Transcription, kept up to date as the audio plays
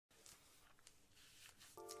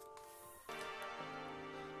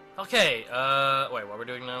Okay, wait, what we're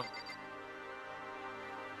doing now?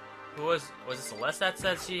 Was it Celeste that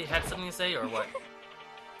said she had something to say, or what?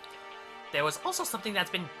 There was also something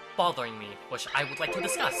that's been bothering me, which I would like to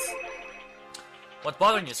discuss. What's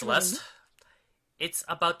bothering you, Celeste? It's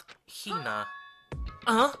about Hina.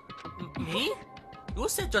 Me? You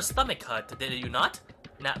said your stomach hurt, did you not?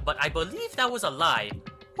 Nah, but I believe that was a lie.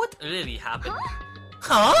 What really happened?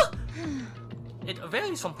 Huh? It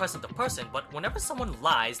varies from person to person, but whenever someone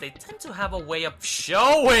lies, they tend to have a way of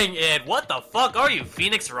showing it. What the fuck are you,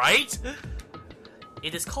 Phoenix, right?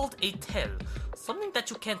 It is called a tell, something that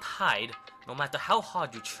you can't hide, no matter how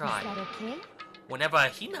hard you try. Is that okay? Whenever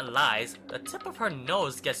Hina lies, the tip of her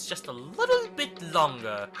nose gets just a little bit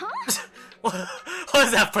longer. Huh?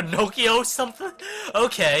 Was that Pinocchio or something?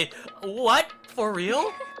 Okay, what? For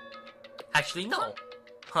real? Actually, no.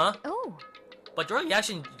 Huh? Oh. But your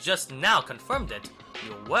reaction just now confirmed it.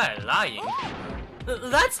 You were lying.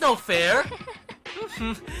 That's no fair!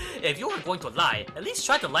 If you were going to lie, at least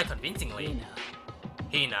try to lie convincingly.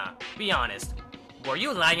 Hina, be honest. Were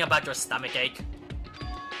you lying about your stomach ache?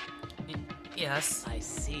 Yes. I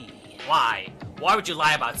see. Why? Why would you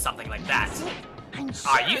lie about something like that? I'm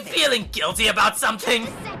sure Are you of it. feeling guilty about something?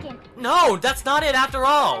 Just a second. No, that's not it after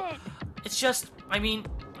all. But- It's just, I mean,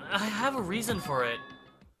 I have a reason for it.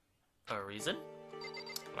 A reason?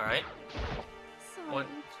 Alright. Sorry. What?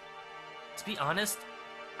 To be honest,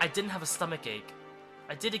 I didn't have a stomach ache.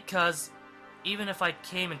 I did it cause, even if I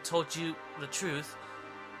came and told you the truth,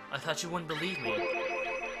 I thought you wouldn't believe me.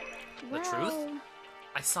 The truth? Well,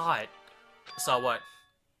 I saw it. Saw what?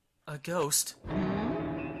 A ghost.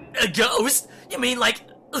 A ghost? You mean like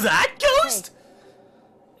that ghost?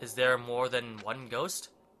 Is there more than one ghost?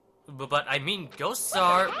 But I mean, ghosts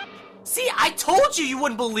are... See, I told you you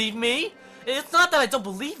wouldn't believe me! It's not that I don't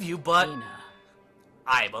believe you, but... Hina.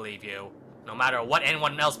 I believe you. No matter what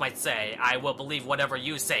anyone else might say, I will believe whatever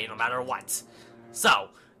you say, no matter what. So,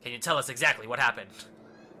 can you tell us exactly what happened?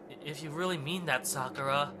 If you really mean that,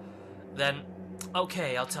 Sakura, then...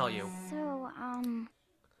 Okay, I'll tell you. so,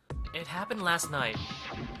 It happened last night.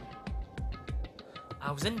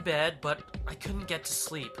 I was in bed, but I couldn't get to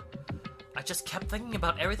sleep. I just kept thinking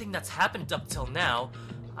about everything that's happened up till now.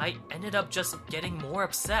 I ended up just getting more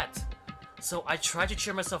upset. So I tried to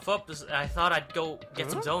cheer myself up. I thought I'd go get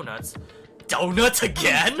some donuts. Donuts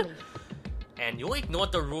again? And you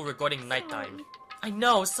ignored the rule regarding nighttime. I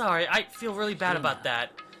know, sorry. I feel really bad about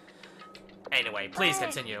that. Anyway, please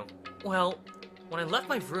continue. Well, when I left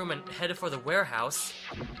my room and headed for the warehouse...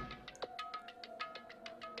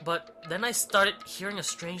 But then I started hearing a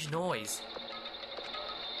strange noise.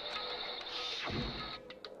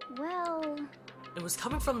 well, It was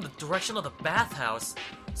coming from the direction of the bathhouse,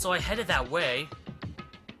 so I headed that way.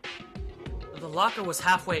 The locker was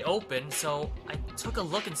halfway open, so I took a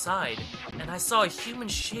look inside, and I saw a human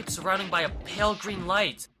shape surrounded by a pale green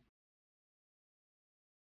light.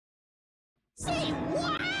 say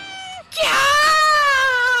what?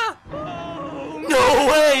 Yeah! No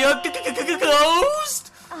way! A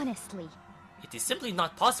ghost? Honestly, It is simply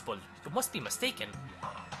not possible. You must be mistaken.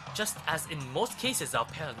 Just as in most cases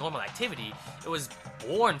of paranormal activity, it was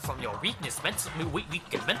born from your weak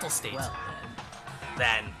mental state. Well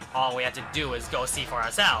Then, all we have to do is go see for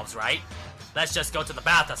ourselves, right? Let's just go to the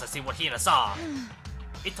bathhouse and see what Hina saw.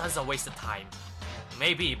 It is a waste of time.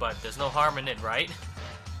 Maybe, but there's no harm in it, right?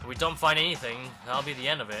 If we don't find anything, that'll be the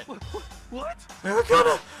end of it. What? We're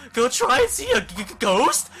gonna go try and see a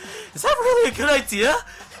ghost? Is that really a good idea?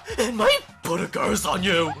 It might put a curse on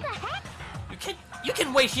you. You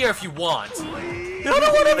can wait here if you want. I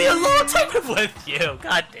don't want to be alone time with you.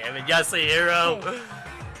 God damn it, Yasuhiro.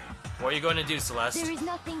 What are you going to do, Celeste? there is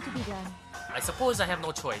nothing to be done. I suppose I have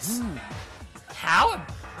no choice. How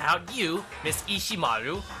about you, Miss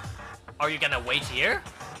Ishimaru? Are you gonna wait here?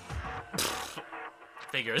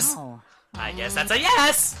 Figures. No. I guess that's a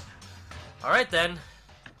yes! Alright then.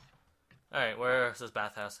 Alright, where's this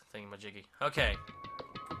bathhouse thingamajiggy? Okay.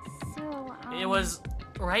 So, It was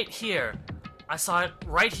right here. I saw it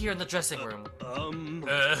right here in the dressing room.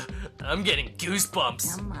 I'm getting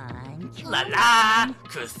goosebumps. Come on. La la!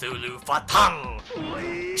 Cthulhu Fatang!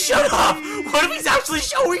 Shut up! What if he's actually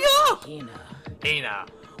showing up? Hina. Hina,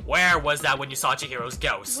 where was that when you saw Chihiro's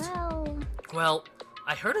ghost? well, Well,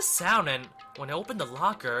 I heard a sound, and when I opened the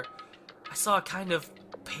locker, I saw a kind of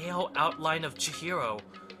pale outline of Chihiro.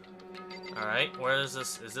 Alright, where is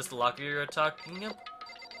this? Is this the locker you're talking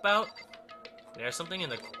about? There's something in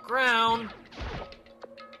the ground.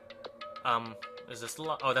 Is this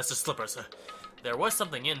the oh, that's the slippers. There was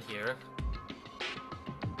something in here.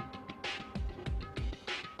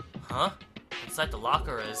 Huh? Inside the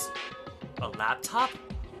locker is a laptop?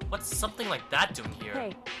 what's something like that doing here?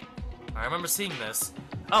 Hey, I remember seeing this.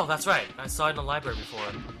 Oh, that's right. I saw it in the library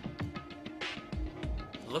before.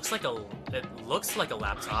 It looks like a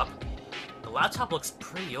laptop. The laptop looks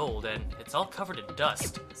pretty old and it's all covered in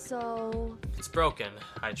dust. so... It's broken.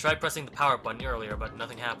 I tried pressing the power button earlier, but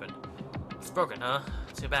nothing happened. It's broken, huh?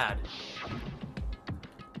 Too bad.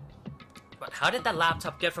 But how did that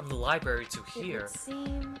laptop get from the library to It here? would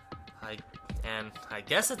seem... I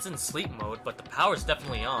guess it's in sleep mode, but the power's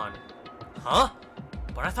definitely on. Huh?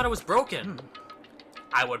 But I thought it was broken.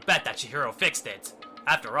 I would bet that Chihiro fixed it.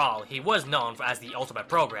 After all, he was known as the ultimate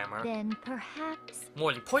programmer. Then perhaps...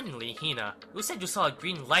 More importantly, Hina, you said you saw a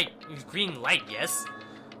green light, yes?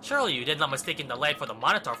 Surely you did not mistake the light for the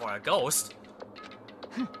monitor for a ghost.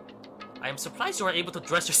 I am surprised you were able to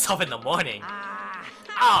dress yourself in the morning.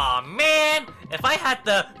 Aw, man! If I had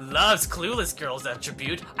the Loves Clueless Girls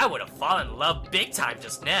attribute, I would have fallen in love big time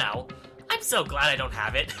just now. I'm so glad I don't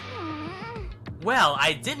have it. Well,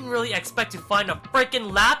 I didn't really expect to find a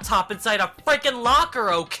freaking laptop inside a freaking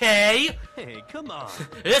locker, okay? Hey, come on.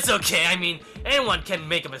 It's okay, I mean, anyone can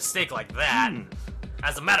make a mistake like that.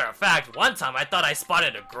 As a matter of fact, one time I thought I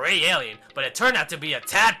spotted a gray alien, but it turned out to be a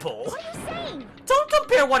tadpole. What are you saying? Don't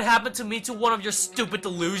compare what happened to me to one of your stupid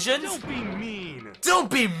delusions. Don't be mean. Don't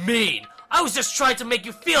be mean! I was just trying to make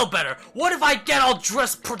you feel better. What if I get all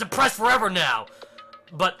depressed forever now?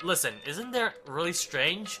 But listen, isn't that really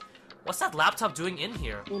strange? What's that laptop doing in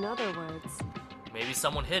here? In other words... Maybe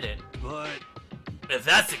someone hid it. But If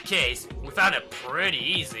that's the case, we found it pretty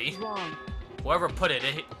easy. Wrong. Whoever put it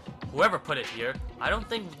here, I don't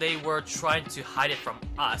think they were trying to hide it from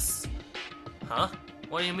us. Huh?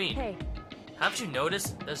 What do you mean? Hey, Haven't you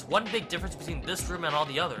noticed? There's one big difference between this room and all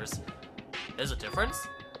the others. There's a difference?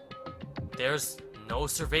 There's no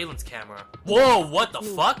surveillance camera. Whoa, what the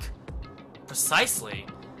fuck? Precisely.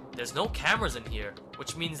 There's no cameras in here,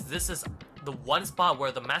 which means this is the one spot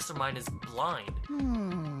where the mastermind is blind.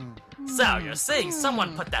 So, you're saying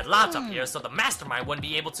someone put that laptop here so the mastermind wouldn't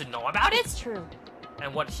be able to know about it's it? true.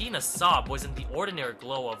 And what Hina saw wasn't the ordinary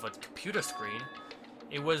glow of a computer screen.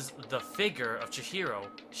 It was the figure of Chihiro,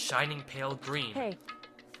 shining pale green. Hey,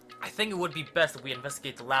 I think it would be best if we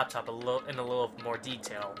investigate the laptop in a little more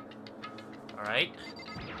detail. Alright.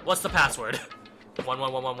 What's the password?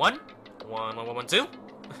 11111? 11112?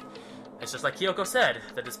 It's just like Kyoko said,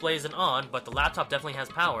 the display isn't on, but the laptop definitely has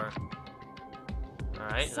power.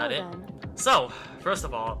 Alright, is so that it? then... So, first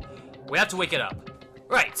of all, we have to wake it up.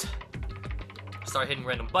 Right. Start hitting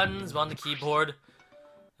random buttons on the keyboard,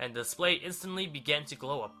 and the display instantly began to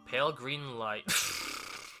glow a pale green light.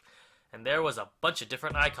 And there was a bunch of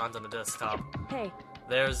different icons on the desktop. Hey,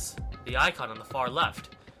 There's the icon on the far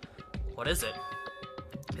left. What is it?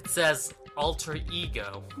 It says alter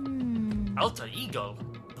ego. Alter ego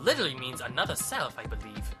literally means another self, I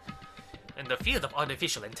believe. In the field of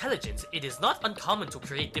artificial intelligence, it is not uncommon to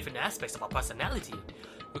create different aspects of our personality.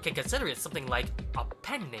 We can consider it something like a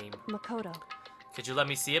pen name. Makoto. Could you let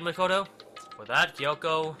me see it, Makoto? For that,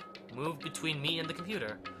 Kyoko moved between me and the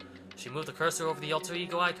computer. She moved the cursor over the alter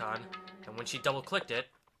ego icon, and when she double-clicked it,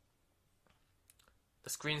 the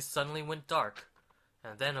screen suddenly went dark,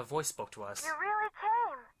 and then a voice spoke to us. You really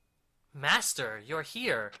came. Master, you're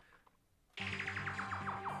here!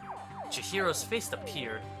 Chihiro's face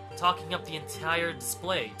appeared, taking up the entire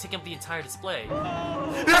display. That's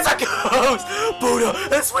a ghost! Buddha,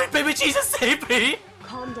 and sweet baby Jesus, save me!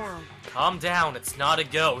 Calm down. Calm down, it's not a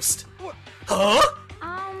ghost. Huh?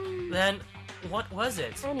 Then, what was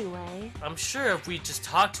it? Anyway... I'm sure if we just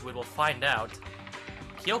talk to it, we'll find out.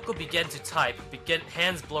 Kyoko began to type,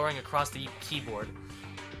 hands blurring across the keyboard.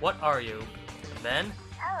 What are you? And then...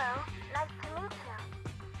 Hello, nice to meet you.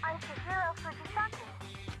 I'm Chihiro Fujisaki.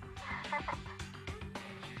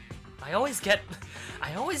 I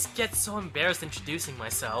always get so embarrassed introducing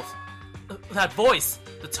myself. That voice,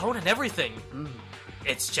 the tone and everything.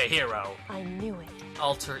 It's Chihiro. I knew it.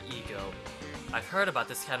 Alter ego. I've heard about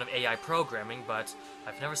this kind of AI programming, but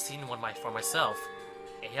I've never seen one for myself.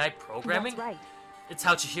 AI programming? That's right. It's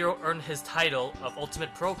how Chihiro earned his title of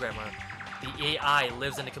Ultimate Programmer. The AI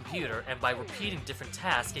lives in a computer, and by repeating different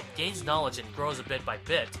tasks, it gains knowledge and grows a bit by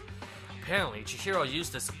bit. Apparently, Chihiro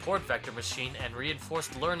used a support vector machine and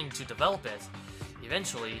reinforced learning to develop it.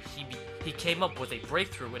 Eventually, he came up with a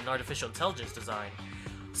breakthrough in artificial intelligence design.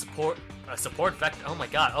 Support vector. Oh my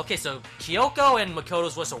god. Okay, so Kyoko and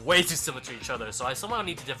Makoto's voice are way too similar to each other, so I somehow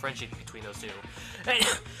need to differentiate between those two.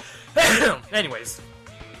 Anyways,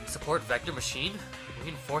 support vector machine,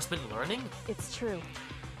 reinforcement learning. It's true.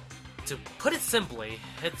 To put it simply,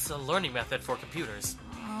 it's a learning method for computers.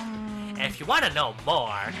 And if you want to know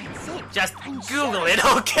more, just Google it,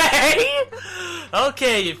 okay?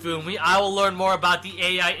 Okay, Ifumi, I will learn more about the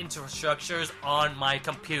AI infrastructures on my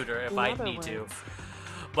computer if I need to.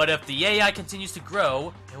 But if the AI continues to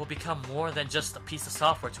grow, it will become more than just a piece of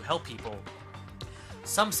software to help people.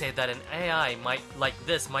 Some say that an AI like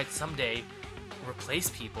this might someday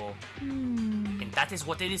replace people. And that is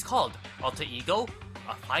what it is called. Alter ego?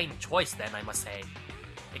 A fine choice then, I must say.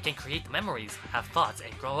 It can create memories, have thoughts,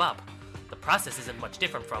 and grow up. The process isn't much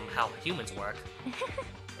different from how humans work.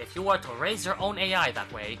 If you were to raise your own AI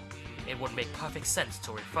that way, it would make perfect sense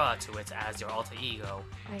to refer to it as your alter ego.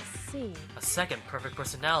 I see. A second perfect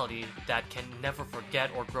personality that can never forget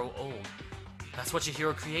or grow old. That's what your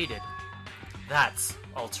hero created. That's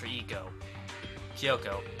alter ego.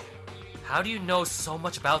 Kyoko, how do you know so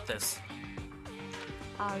much about this?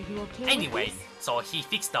 Are you okay Anyway, with this? so he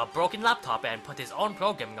fixed the broken laptop and put his own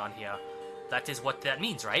programming on here. That is what that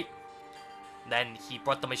means, right? Then he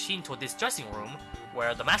brought the machine to this dressing room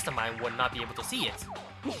where the mastermind would not be able to see it.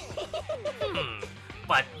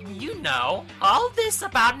 But you know, all this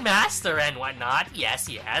about Master and whatnot, yes.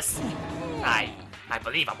 I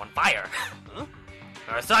believe I'm on fire.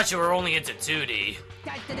 I thought you were only into 2D.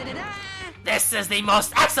 This is the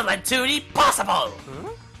most excellent 2D possible!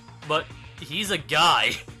 But he's a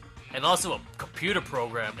guy. And also a computer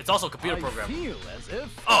program. It's also a computer program. Feel as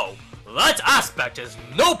if... Oh, that aspect is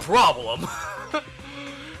no problem.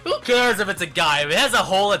 Who cares if it's a guy? If it has a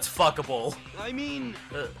hole, it's fuckable. I mean...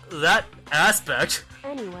 That aspect.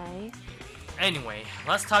 Anyway,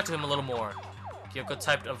 Let's talk to him a little more. Kyoko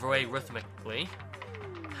typed away rhythmically.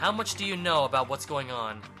 How much do you know about what's going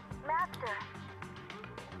on? Master.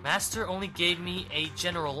 Master only gave me a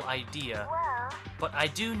general idea, Well, but I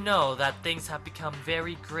do know that things have become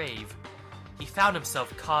very grave. He found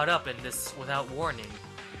himself caught up in this without warning.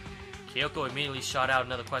 Kyoko immediately shot out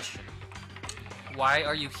another question. Why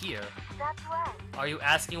are you here? that's right. Are you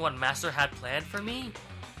asking what Master had planned for me?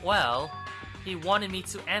 Well, he wanted me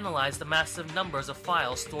to analyze the massive numbers of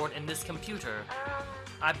files stored in this computer.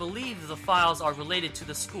 I believe the files are related to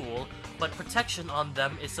the school, but protection on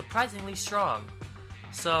them is surprisingly strong.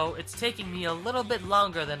 So it's taking me a little bit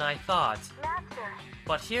longer than I thought. Master.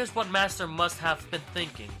 But here's what Master must have been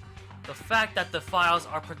thinking. The fact that the files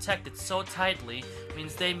are protected so tightly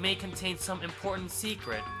means they may contain some important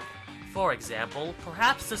secret. For example,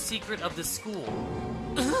 perhaps the secret of the school.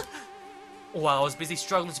 While I was busy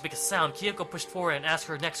struggling to make a sound, Kyoko pushed forward and asked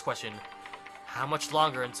her next question. How much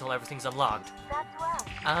longer until everything's unlocked? That's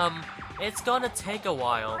right. It's gonna take a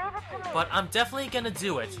while, Leave it to me. but I'm definitely gonna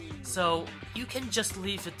do it, so you can just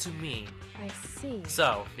leave it to me. I see.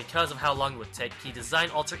 So, because of how long it would take, he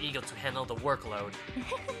designed Alter Ego to handle the workload.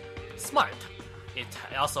 Smart. It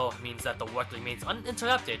also means that the work remains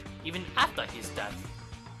uninterrupted even after his death.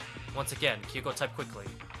 Once again, Kyoko typed quickly.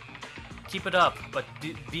 Keep it up, but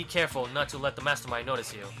be careful not to let the mastermind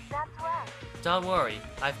notice you. That's right. Don't worry,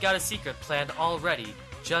 I've got a secret planned already,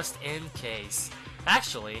 just in case.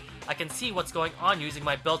 Actually, I can see what's going on using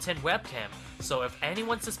my built-in webcam, so if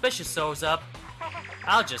anyone suspicious shows up,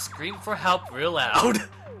 I'll just scream for help real loud.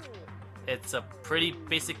 It's a pretty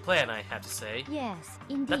basic plan, I have to say. Yes,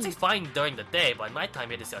 indeed. That's fine during the day, but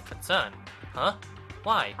nighttime it is a concern. Huh?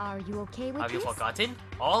 Why? Are you okay with Have this? you forgotten?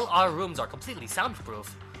 All our rooms are completely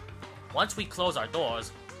soundproof. Once we close our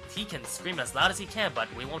doors, he can scream as loud as he can, but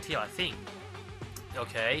we won't hear a thing.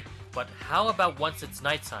 Okay, but how about once it's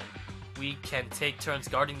nighttime? We can take turns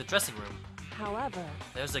guarding the dressing room. However,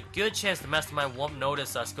 There's a good chance the mastermind won't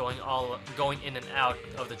notice us going in and out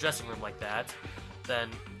of the dressing room like that. Then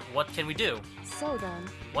what can we do? so then,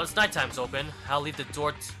 Once nighttime's open, I'll leave the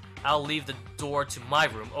door to my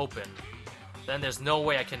room open. Then there's no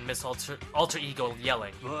way I can miss alter ego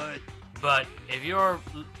yelling. But if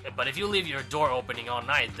you leave your door opening all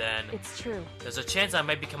night, then it's true. there's a chance I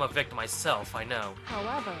might become a victim myself, I know.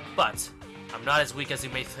 However, But I'm not as weak as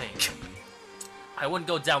you may think. I wouldn't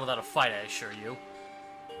go down without a fight, I assure you.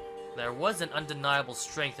 There was an undeniable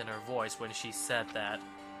strength in her voice when she said that.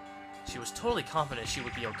 She was totally confident she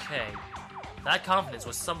would be okay. That confidence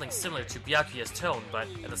was something similar to Byakuya's tone, but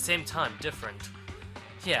at the same time different.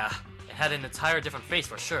 Yeah, it had an entire different face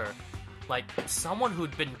for sure. Like someone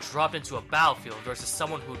who'd been dropped into a battlefield versus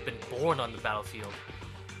someone who'd been born on the battlefield.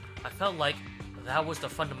 I felt like that was the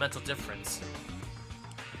fundamental difference.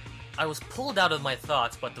 I was pulled out of my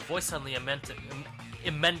thoughts, but the voice suddenly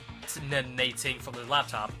emanating from the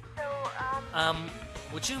laptop. So,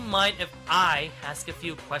 Would you mind if I ask a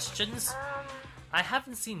few questions? I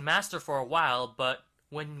haven't seen Master for a while, but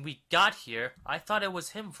when we got here, I thought it was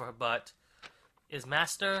him but... Is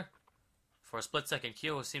Master... For a split second,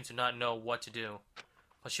 Kyo seemed to not know what to do.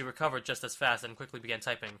 but she recovered just as fast and quickly began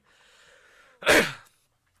typing.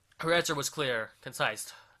 Her answer was clear,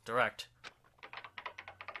 concise, direct.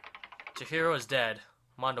 Chihiro is dead.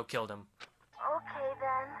 Mondo killed him. Okay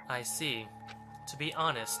then. I see. To be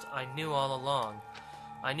honest, I knew all along.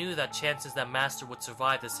 I knew that chances that Master would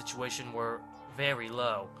survive this situation were very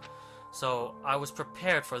low. So, I was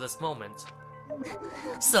prepared for this moment.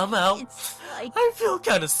 Somehow, It's like, I feel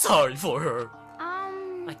kinda sorry for her.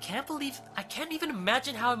 I can't even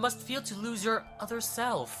imagine how it must feel to lose your other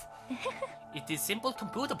self. It is simple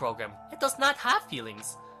computer program. It does not have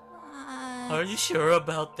feelings. Are you sure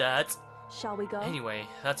about that? shall we go? Anyway,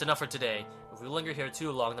 that's enough for today. If we linger here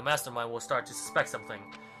too long, the mastermind will start to suspect something.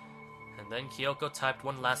 And then Kyoko typed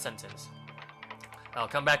one last sentence. I'll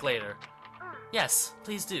come back later. Yes,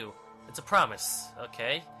 please do. It's a promise,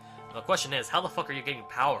 okay? The question is, how the fuck are you getting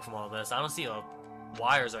power from all this? I don't see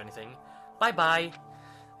wires or anything. Bye-bye.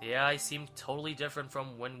 Yeah, he seemed totally different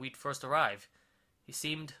from when we'd first arrived. He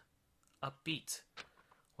seemed upbeat.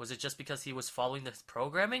 Was it just because he was following the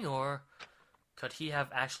programming, or could he have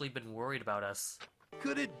actually been worried about us?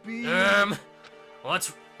 Could it be?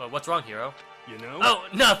 What's wrong, Hero? You know? Oh,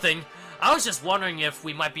 nothing. I was just wondering if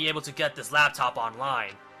we might be able to get this laptop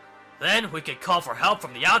online. Then we could call for help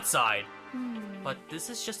from the outside. But this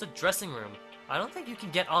is just a dressing room. I don't think you can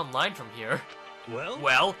get online from here.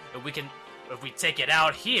 Well, If we take it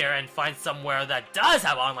out here and find somewhere that does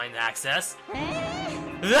have online access.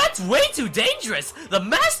 That's way too dangerous! The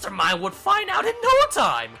mastermind would find out in no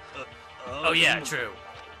time! Oh yeah, true.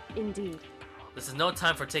 Indeed. This is no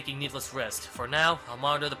time for taking needless risk. For now, I'll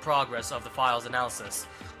monitor the progress of the file's analysis.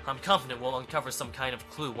 I'm confident we'll uncover some kind of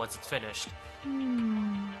clue once it's finished.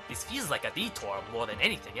 This feels like a detour more than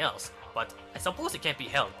anything else, but I suppose it can't be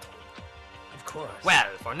helped. of course. Well,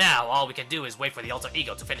 for now, all we can do is wait for the alter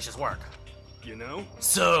ego to finish his work. You know?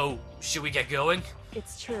 So, should we get going?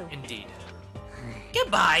 It's true. Indeed.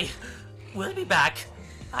 Goodbye! We'll be back.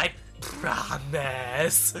 I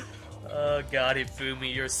promise. Oh god,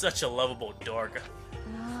 Ifumi, you're such a lovable dork.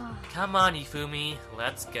 Come on, Ifumi,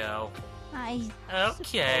 let's go.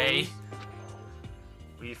 Okay.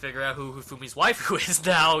 We figure out who Ifumi's waifu is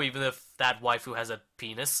now, even if that waifu has a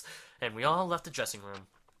penis. And we all left the dressing room.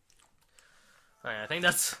 Alright, I think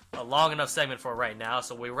that's a long enough segment for right now,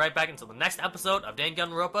 so we'll be right back until the next episode of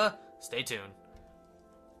Danganronpa. Stay tuned.